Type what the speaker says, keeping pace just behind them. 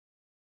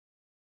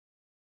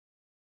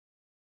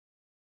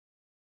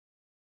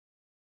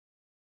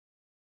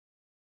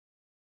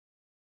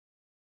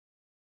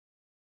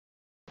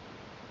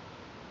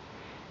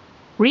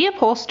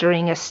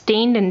Reupholstering a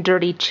stained and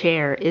dirty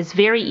chair is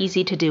very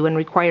easy to do and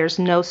requires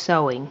no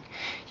sewing.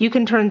 You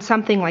can turn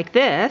something like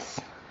this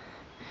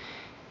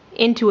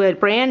into a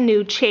brand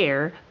new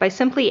chair by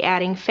simply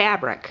adding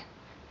fabric.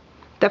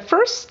 The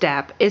first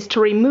step is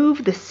to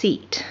remove the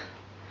seat.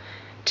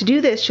 To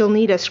do this, you'll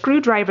need a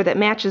screwdriver that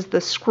matches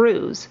the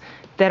screws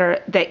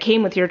that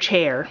came with your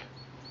chair.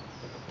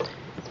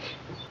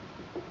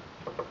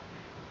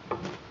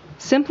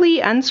 Simply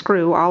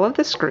unscrew all of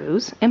the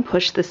screws and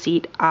push the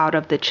seat out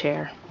of the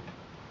chair.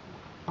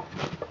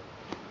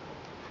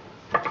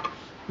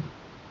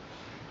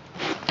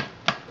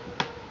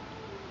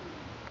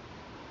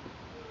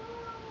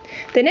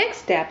 The next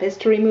step is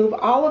to remove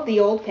all of the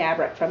old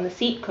fabric from the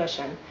seat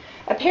cushion.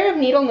 A pair of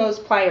needle nose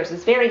pliers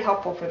is very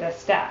helpful for this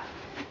step.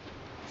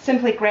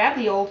 Simply grab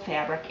the old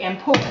fabric and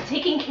pull,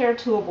 taking care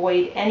to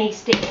avoid any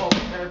staples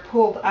that are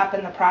pulled up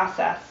in the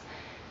process.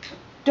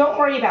 Don't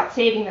worry about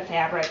saving the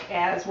fabric,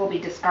 as we'll be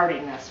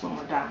discarding this when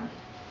we're done.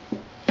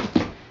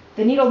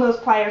 The needle nose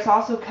pliers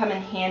also come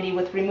in handy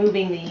with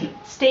removing the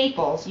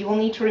staples. You will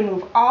need to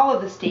remove all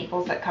of the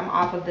staples that come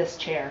off of this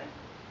chair.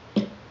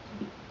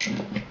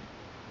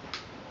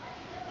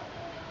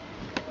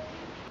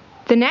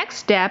 The next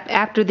step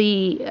after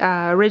the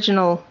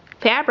original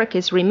fabric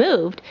is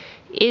removed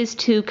is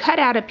to cut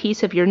out a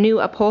piece of your new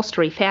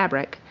upholstery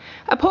fabric.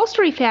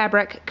 Upholstery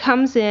fabric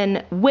comes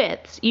in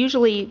widths,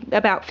 usually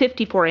about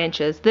 54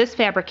 inches. This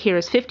fabric here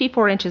is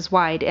 54 inches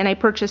wide, and I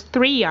purchased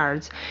 3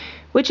 yards,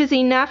 which is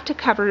enough to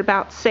cover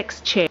about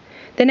 6 chairs.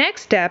 The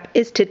next step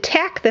is to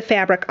tack the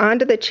fabric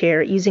onto the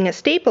chair using a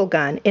staple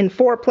gun in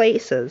 4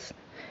 places.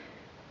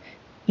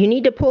 You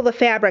need to pull the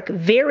fabric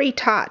very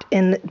taut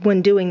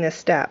when doing this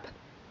step.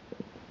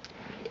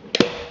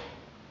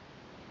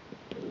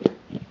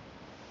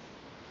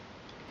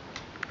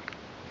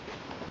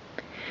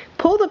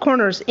 Pull the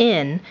corners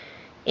in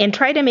and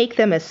try to make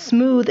them as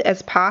smooth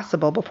as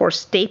possible before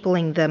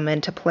stapling them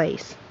into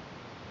place.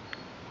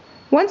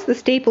 Once the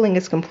stapling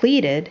is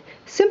completed,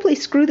 simply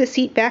screw the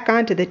seat back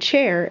onto the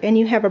chair and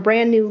you have a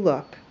brand new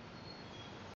look.